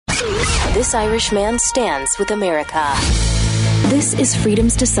This Irish man stands with America. This is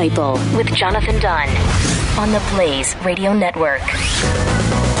Freedom's Disciple with Jonathan Dunn on the Blaze Radio Network.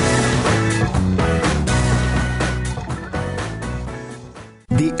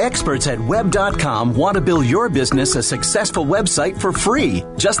 The experts at Web.com want to build your business a successful website for free,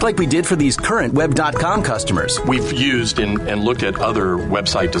 just like we did for these current Web.com customers. We've used and looked at other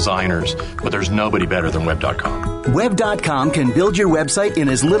website designers, but there's nobody better than Web.com. Web.com can build your website in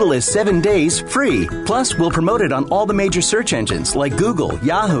as little as 7 days free. Plus, we'll promote it on all the major search engines like Google,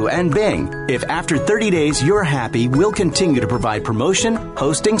 Yahoo, and Bing. If after 30 days you're happy, we'll continue to provide promotion,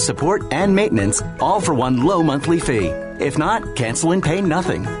 hosting, support, and maintenance, all for one low monthly fee. If not, cancel and pay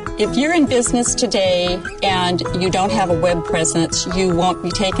nothing. If you're in business today and you don't have a web presence, you won't be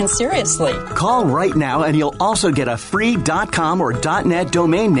taken seriously. Call right now and you'll also get a free .com or .net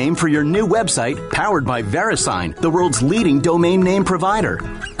domain name for your new website powered by VeriSign, the world's leading domain name provider.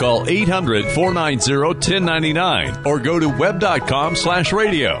 Call 800-490-1099 or go to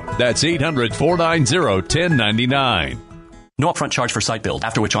web.com/radio. That's 800-490-1099. No upfront charge for site build,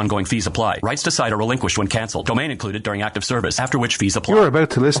 after which ongoing fees apply. Rights to site are relinquished when canceled. Domain included during active service, after which fees apply. You're about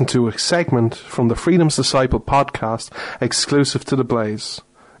to listen to a segment from the Freedom's Disciple podcast exclusive to The Blaze.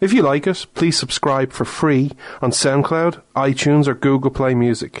 If you like it, please subscribe for free on SoundCloud, iTunes or Google Play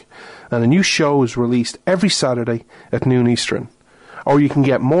Music. And a new show is released every Saturday at noon Eastern. Or you can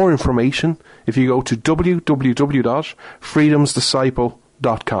get more information if you go to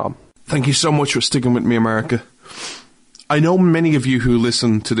www.freedomsdisciple.com. Thank you so much for sticking with me, America. I know many of you who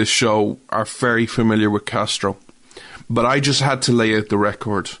listen to this show are very familiar with Castro, but I just had to lay out the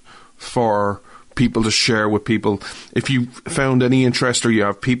record for people to share with people. If you found any interest or you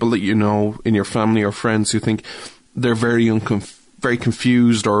have people that you know in your family or friends who think they're very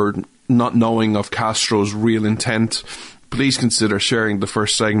confused or not knowing of Castro's real intent, please consider sharing the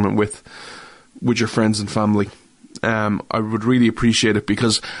first segment with your friends and family. I would really appreciate it,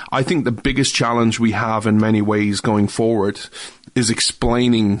 because I think the biggest challenge we have in many ways going forward is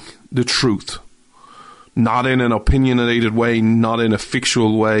explaining the truth. Not in an opinionated way, not in a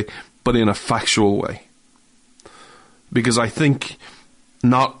fictional way, but in a factual way. Because I think,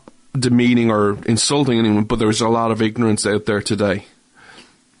 not demeaning or insulting anyone, but there's a lot of ignorance out there today.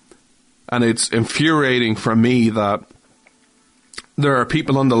 And it's infuriating for me that there are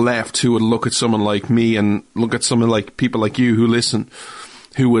people on the left who would look at someone like me and look at someone like people like you who listen,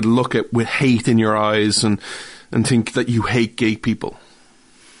 who would look at with hate in your eyes and think that you hate gay people.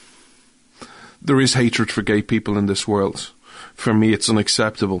 There is hatred for gay people in this world. For me, it's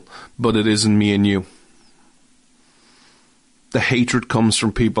unacceptable, but it isn't me and you. The hatred comes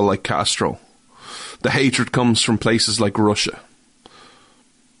from people like Castro. The hatred comes from places like Russia.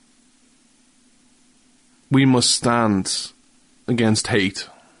 We must stand against hate,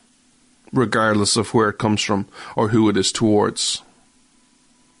 regardless of where it comes from or who it is towards.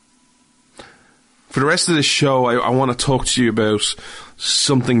 For the rest of this show, I want to talk to you about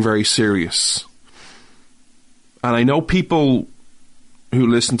something very serious. And I know people who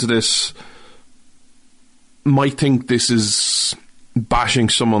listen to this might think this is bashing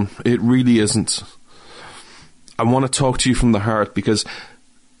someone. It really isn't. I want to talk to you from the heart, because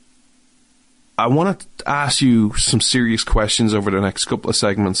I want to ask you some serious questions over the next couple of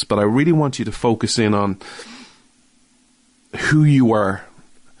segments, but I really want you to focus in on who you are.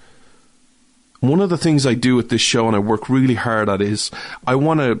 One of the things I do at this show, and I work really hard at, is I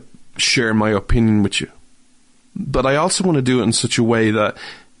want to share my opinion with you. But I also want to do it in such a way that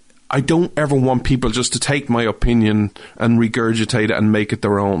I don't ever want people just to take my opinion and regurgitate it and make it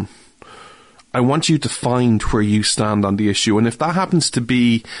their own. I want you to find where you stand on the issue. And if that happens to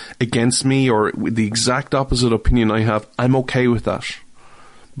be against me or the exact opposite opinion I have, I'm okay with that.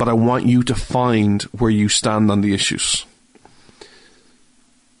 But I want you to find where you stand on the issues.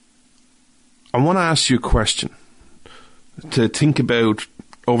 I want to ask you a question to think about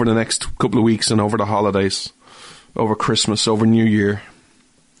over the next couple of weeks and over the holidays, over Christmas, over New Year.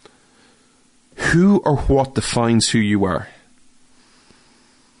 Who or what defines who you are?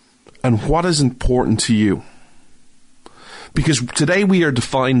 And what is important to you? Because today we are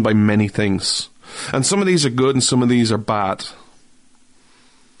defined by many things. And some of these are good and some of these are bad.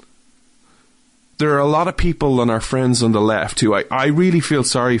 There are a lot of people and our friends on the left who I really feel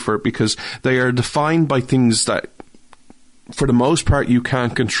sorry for, because they are defined by things that, for the most part, you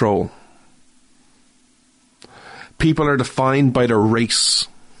can't control. People are defined by their race.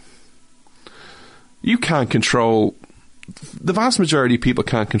 You can't control. The vast majority of people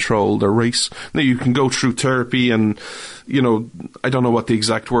can't control their race. Now, you can go through therapy and, I don't know what the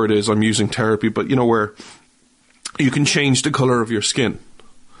exact word is, I'm using therapy, but where you can change the colour of your skin.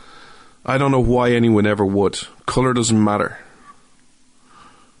 I don't know why anyone ever would. Colour doesn't matter.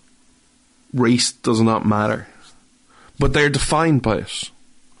 Race does not matter. But they're defined by it.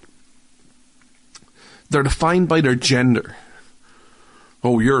 They're defined by their gender.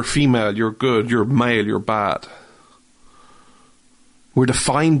 Oh, you're female, you're good, you're male, you're bad. We're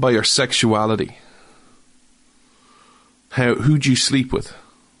defined by our sexuality. Who do you sleep with?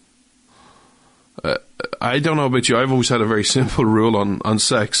 I don't know about you, I've always had a very simple rule on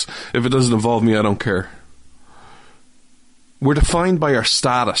sex. If it doesn't involve me, I don't care. We're defined by our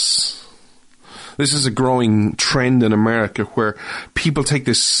status. This is a growing trend in America where people take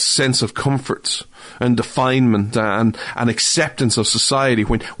this sense of comfort and definement and acceptance of society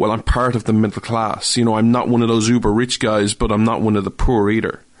when, well, I'm part of the middle class. You know, I'm not one of those uber rich guys, but I'm not one of the poor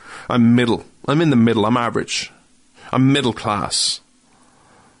either. I'm middle. I'm in the middle. I'm average. I'm middle class.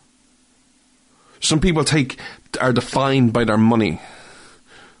 Some people are defined by their money,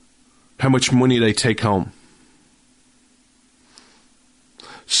 how much money they take home.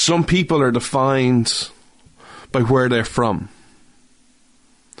 Some people are defined by where they're from.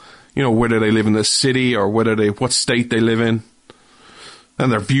 You know, whether they live in the city or what state they live in. And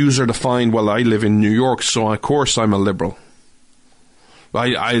their views are defined, well, I live in New York, so of course I'm a liberal.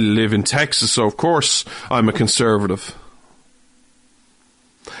 I live in Texas, so of course I'm a conservative.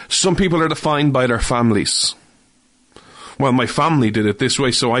 Some people are defined by their families. Well, my family did it this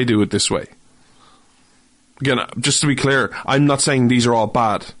way, so I do it this way. Again, just to be clear, I'm not saying these are all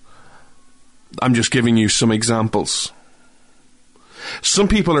bad. I'm just giving you some examples. Some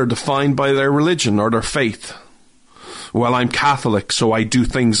people are defined by their religion or their faith. Well, I'm Catholic, so I do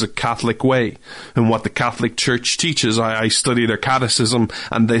things a Catholic way. And what the Catholic Church teaches, I study their catechism,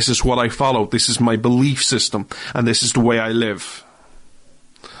 and this is what I follow. This is my belief system, and this is the way I live.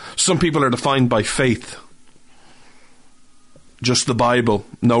 Some people are defined by faith. Just the Bible,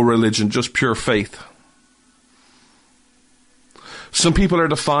 no religion, just pure faith. Some people are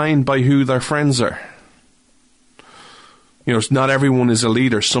defined by who their friends are. You know, not everyone is a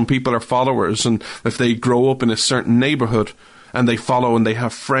leader. Some people are followers, and if they grow up in a certain neighborhood and they follow and they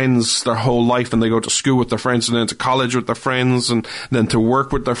have friends their whole life and they go to school with their friends and then to college with their friends and then to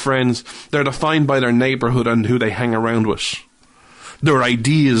work with their friends, they're defined by their neighborhood and who they hang around with. Their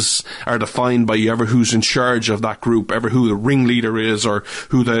ideas are defined by ever who's in charge of that group, ever who the ringleader is or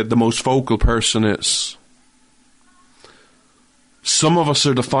who the most vocal person is. Some of us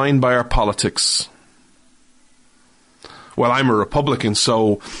are defined by our politics. Well, I'm a Republican,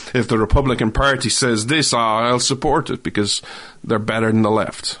 so if the Republican Party says this, I'll support it because they're better than the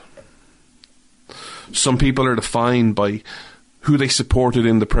left. Some people are defined by who they supported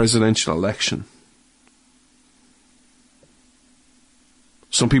in the presidential election.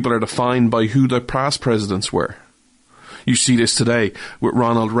 Some people are defined by who their past presidents were. You see this today with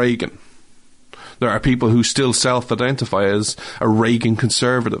Ronald Reagan. There are people who still self-identify as a Reagan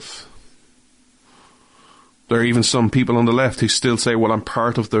conservative. There are even some people on the left who still say, well, I'm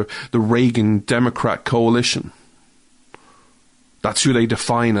part of the Reagan Democrat coalition. That's who they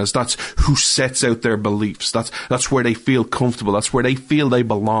define as. That's who sets out their beliefs. That's where they feel comfortable. That's where they feel they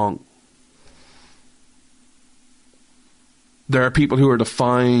belong. There are people who are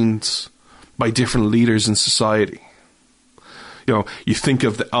defined by different leaders in society. You know, you think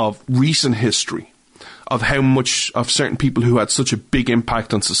of recent history, of how much of certain people who had such a big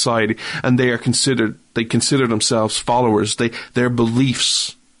impact on society, and they consider themselves followers. Their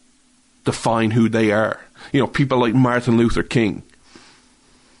beliefs define who they are. You know, people like Martin Luther King,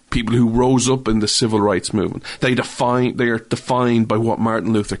 people who rose up in the civil rights movement. They are defined by what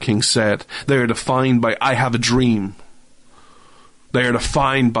Martin Luther King said. They are defined by, I have a dream. They are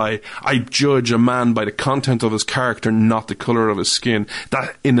defined by, I judge a man by the content of his character, not the colour of his skin.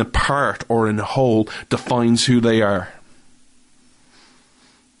 That, in a part or in a whole, defines who they are.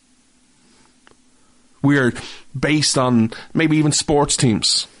 We are based on, maybe even sports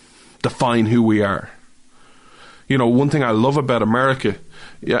teams define who we are. You know, one thing I love about America,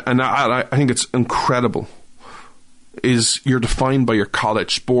 and I think it's incredible, is you're defined by your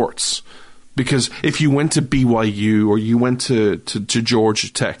college sports. Because if you went to BYU or you went to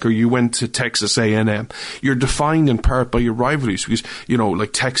Georgia Tech or you went to Texas A&M, you're defined in part by your rivalries. Because, you know,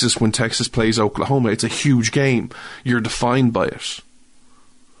 like Texas, when Texas plays Oklahoma, it's a huge game. You're defined by it.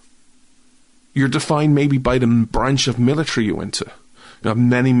 You're defined maybe by the branch of military you went to. You have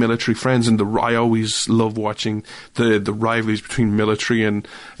many military friends, and I always love watching the rivalries between military and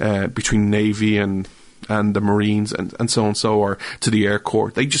between Navy and the Marines and so and so, or to the Air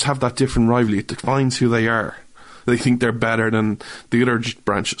Corps. They just have that different rivalry. It defines who they are. They think they're better than the other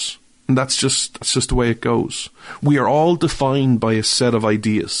branches. And that's just the way it goes. We are all defined by a set of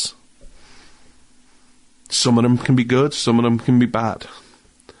ideas. Some of them can be good, some of them can be bad.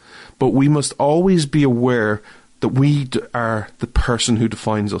 But we must always be aware that we are the person who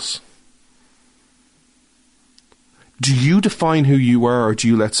defines us. Do you define who you are, or do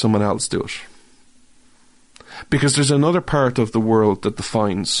you let someone else do it? Because there's another part of the world that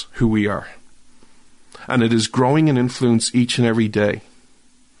defines who we are. And it is growing in influence each and every day.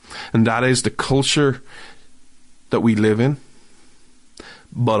 And that is the culture that we live in,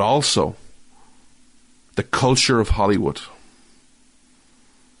 but also the culture of Hollywood.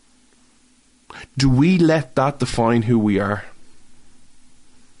 Do we let that define who we are?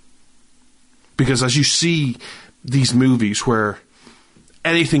 Because as you see these movies where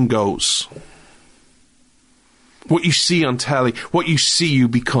anything goes, what you see on telly, what you see you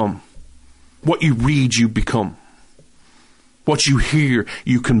become, what you read you become, what you hear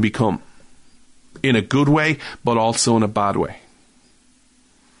you can become, in a good way but also in a bad way.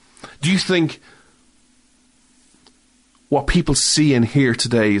 Do you think what people see and hear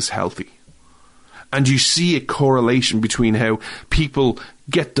today is healthy? And you see a correlation between how people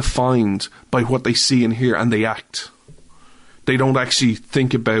get defined by what they see and hear and they act. They don't actually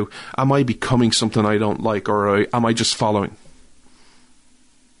think about, am I becoming something I don't like, or am I just following?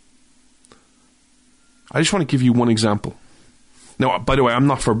 I just want to give you one example. Now, by the way, I'm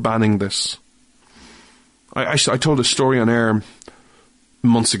not for banning this. I told a story on air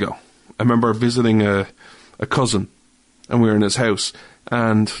months ago. I remember visiting a cousin, and we were in his house,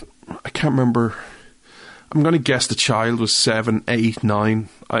 and I can't remember. I'm going to guess the child was 7, 8, 9.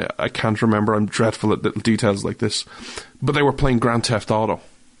 I can't remember. I'm dreadful at little details like this. But they were playing Grand Theft Auto.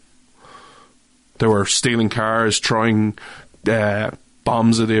 They were stealing cars, throwing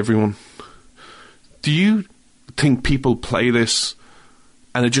bombs at everyone. Do you think people play this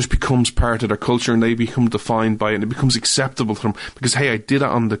and it just becomes part of their culture and they become defined by it and it becomes acceptable to them because, hey, I did it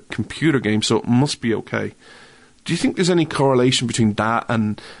on the computer game, so it must be okay? Do you think there's any correlation between that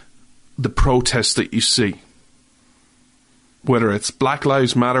and the protests that you see? Whether it's Black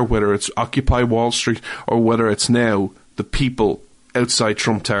Lives Matter, whether it's Occupy Wall Street, or whether it's now the people outside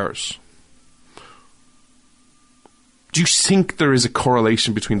Trump Towers. Do you think there is a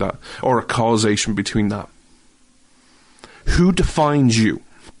correlation between that, or a causation between that? Who defines you?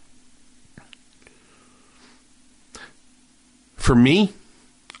 For me,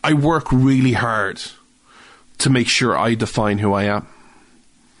 I work really hard to make sure I define who I am.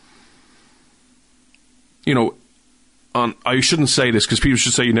 You know, I shouldn't say this because people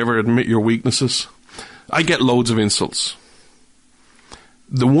should say you never admit your weaknesses. I get loads of insults.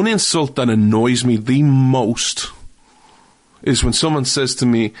 The one insult that annoys me the most is when someone says to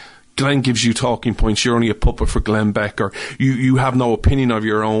me, Glenn gives you talking points, you're only a puppet for Glenn Beck, or you have no opinion of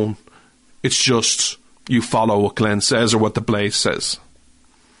your own. It's just you follow what Glenn says or what the Blaze says.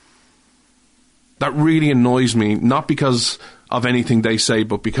 That really annoys me, not because of anything they say,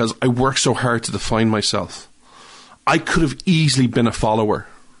 but because I work so hard to define myself. I could have easily been a follower.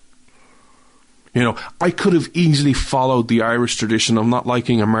 You know, I could have easily followed the Irish tradition of not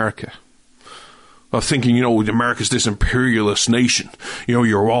liking America. Of thinking, you know, America's this imperialist nation. You know,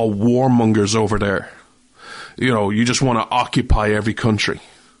 you're all warmongers over there. You know, you just want to occupy every country.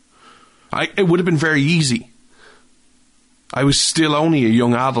 It would have been very easy. I was still only a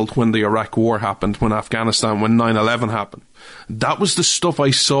young adult when the Iraq War happened, when 9/11 happened. That was the stuff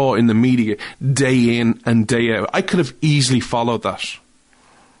I saw in the media day in and day out. I could have easily followed that.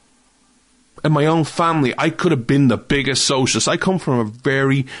 In my own family, I could have been the biggest socialist. I come from a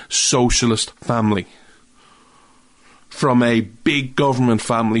very socialist family. From a big government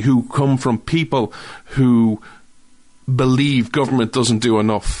family who come from people who believe government doesn't do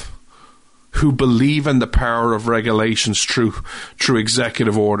enough. Who believe in the power of regulations through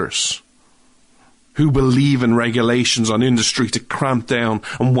executive orders. Who believe in regulations on industry to cramp down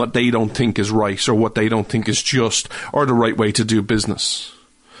on what they don't think is right or what they don't think is just or the right way to do business.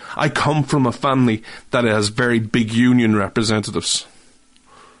 I come from a family that has very big union representatives.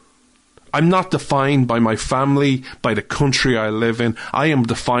 I'm not defined by my family, by the country I live in. I am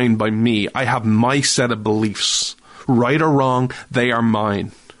defined by me. I have my set of beliefs. Right or wrong, they are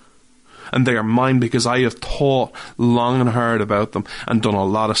mine. And they are mine because I have thought long and hard about them and done a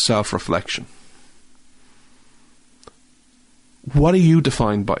lot of self-reflection. What are you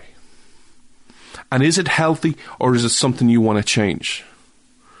defined by? And is it healthy or is it something you want to change?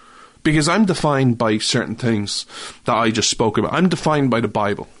 Because I'm defined by certain things that I just spoke about. I'm defined by the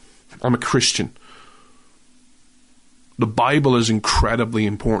Bible. I'm a Christian. The Bible is incredibly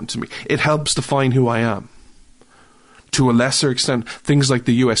important to me. It helps define who I am. To a lesser extent, things like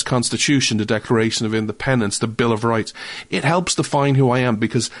the US Constitution, the Declaration of Independence, the Bill of Rights. It helps define who I am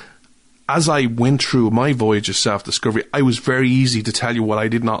because as I went through my voyage of self-discovery, I was very easy to tell you what I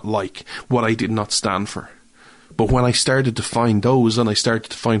did not like, what I did not stand for. But when I started to find those, and I started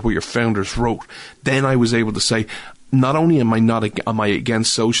to find what your founders wrote, then I was able to say, not only am I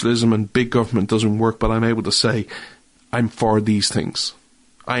against socialism and big government doesn't work, but I'm able to say, I'm for these things.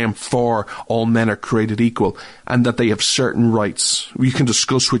 I am for all men are created equal, and that they have certain rights. We can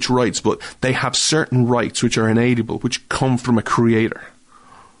discuss which rights, but they have certain rights which are inalienable, which come from a creator.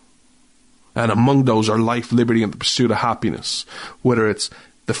 And among those are life, liberty, and the pursuit of happiness. Whether it's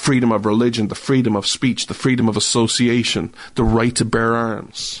the freedom of religion, the freedom of speech, the freedom of association, the right to bear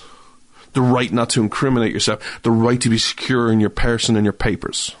arms, the right not to incriminate yourself, the right to be secure in your person and your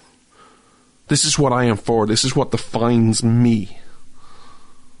papers. This is what I am for. This is what defines me.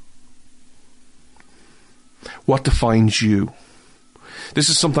 What defines you? This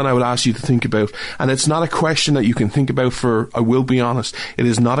is something I would ask you to think about. And it's not a question that you can think about for, I will be honest, it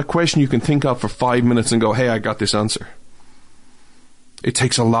is not a question you can think of for 5 minutes and go, hey, I got this answer. It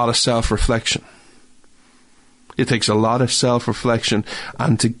takes a lot of self-reflection. It takes a lot of self-reflection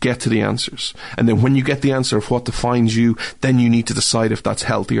and to get to the answers. And then when you get the answer of what defines you, then you need to decide if that's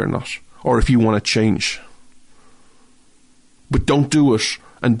healthy or not, or if you want to change. But don't do it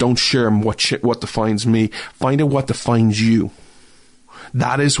and don't share what defines me. Find out what defines you.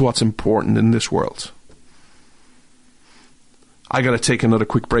 That is what's important in this world. I got to take another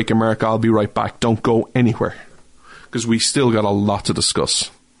quick break, America. I'll be right back. Don't go anywhere, because we still got a lot to discuss.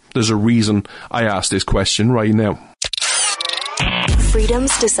 There's a reason I asked this question right now.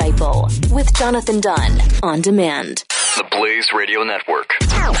 Freedom's Disciple with Jonathan Dunn on demand. The Blaze Radio Network.